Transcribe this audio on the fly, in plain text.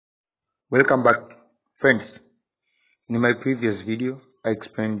Welcome back, friends. In my previous video, I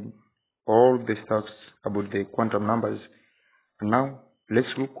explained all the stuff about the quantum numbers, and now let's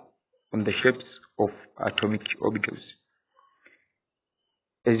look on the shapes of atomic orbitals.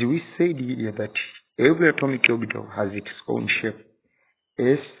 As we said earlier that every atomic orbital has its own shape.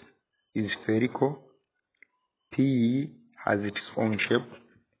 S is spherical, P has its own shape,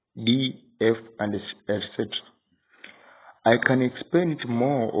 D, F, and etc. I can explain it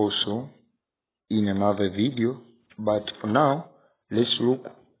more also in another video, but for now let's look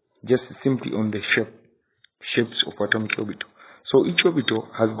just simply on the shapes of atomic orbital. So each orbital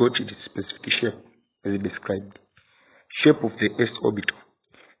has got its specific shape as described. Shape of the S orbital.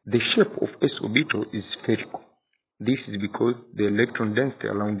 The shape of S orbital is spherical. This is because the electron density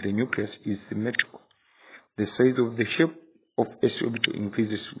around the nucleus is symmetrical. The size of the shape of S orbital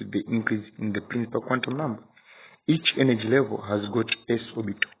increases with the increase in the principal quantum number. Each energy level has got S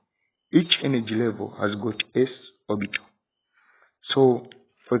orbital. Each energy level has got S orbital. So,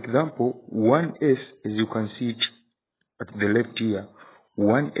 for example, 1s, as you can see it at the left here,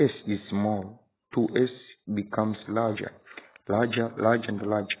 1s is small, 2s becomes larger, and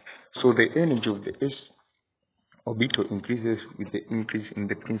larger. So the energy of the S orbital increases with the increase in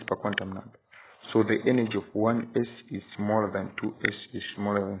the principal quantum number. So the energy of 1s is smaller than 2s is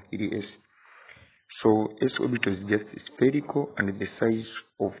smaller than 3s. So S orbital is just spherical, and the size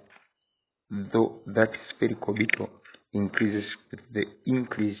of that spherical orbital increases with the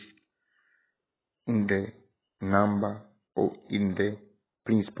increase in the number or in the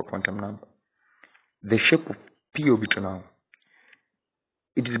principal quantum number. The shape of P orbital now.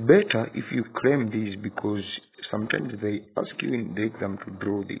 It is better if you claim this because sometimes they ask you in the exam to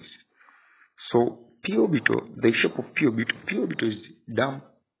draw this. So P orbital, the shape of P orbital is dumb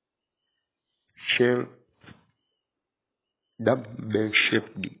bell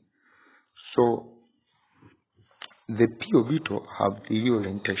shaped. So the P orbital have three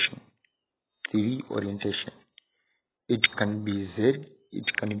orientation. It can be Z,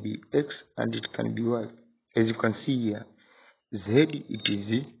 it can be X, and it can be Y. As you can see here, Z it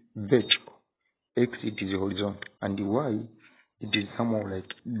is vertical, X it is horizontal, and Y it is somehow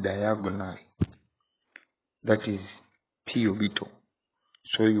like diagonal. That is P orbital.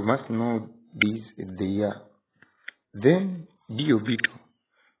 So you must know these they are. Then D orbital.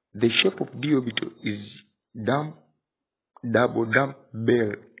 The shape of D orbital is double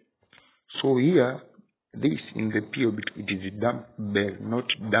bell. So here, this in the P orbital, it is a dumb bell, not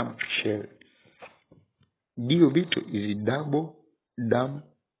dumb shell. D orbital is a double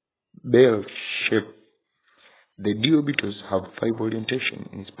bell shape. The D orbitals have 5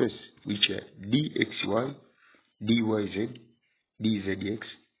 orientations in space, which are dxy, dyz, dzx,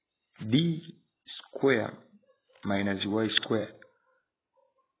 d square minus y square,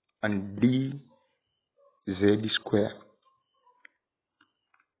 and dz square.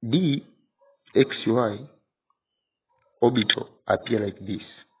 dxy orbital appear like this.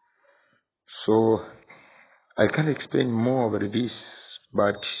 So I can't explain more about this,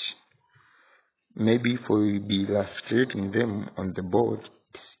 but maybe for be illustrating them on the board,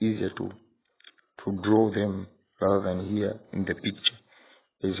 it's easier to draw them rather than here in the picture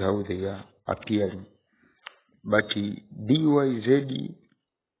is how they are appearing. But dyz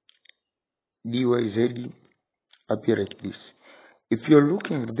appear like this. If you're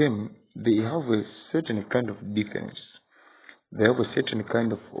looking at them, they have a certain kind of difference. They have a certain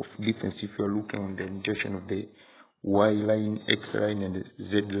kind of difference if you're looking on the orientation of the Y line, X line, and the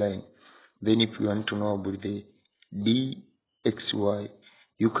Z line. Then if you want to know about the DXY,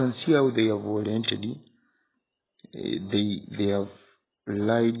 you can see how they have oriented. They have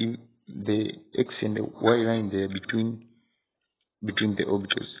laid the X and the Y line there between the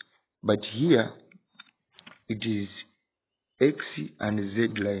orbitals. But here it is X and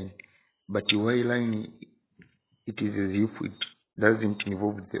Z line, but Y line it is as if it doesn't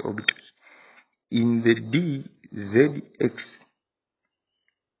involve the orbitals. In the DZX,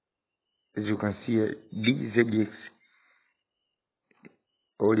 as you can see here, DZX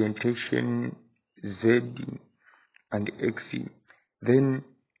orientation Z and X, then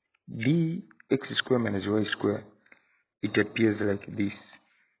dx square minus y square, it appears like this.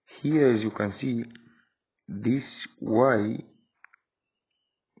 Here, as you can see, this Y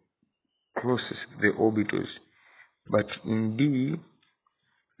crosses the orbitals, but in D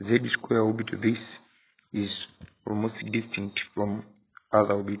Z square orbital, this is almost distinct from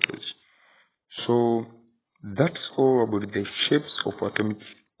other orbitals. So that's all about the shapes of atomic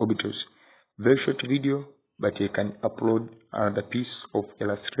orbitals. Very short video, but I can upload another piece of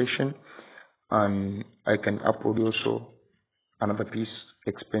illustration, and I can upload also another piece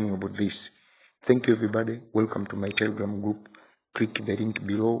explaining about this. Thank you, everybody. Welcome to my Telegram group. Click the link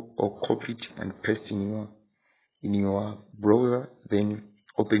below or copy it and paste in your browser. Then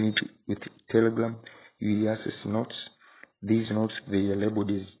open it with Telegram. You will access notes. These notes, they are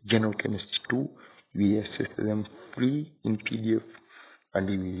labeled as General Chemistry 2. We access them free in PDF, and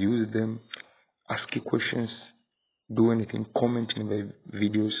we will use them, ask you questions, do anything, comment in the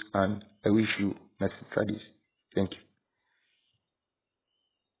videos, and I wish you nice studies. Thank you.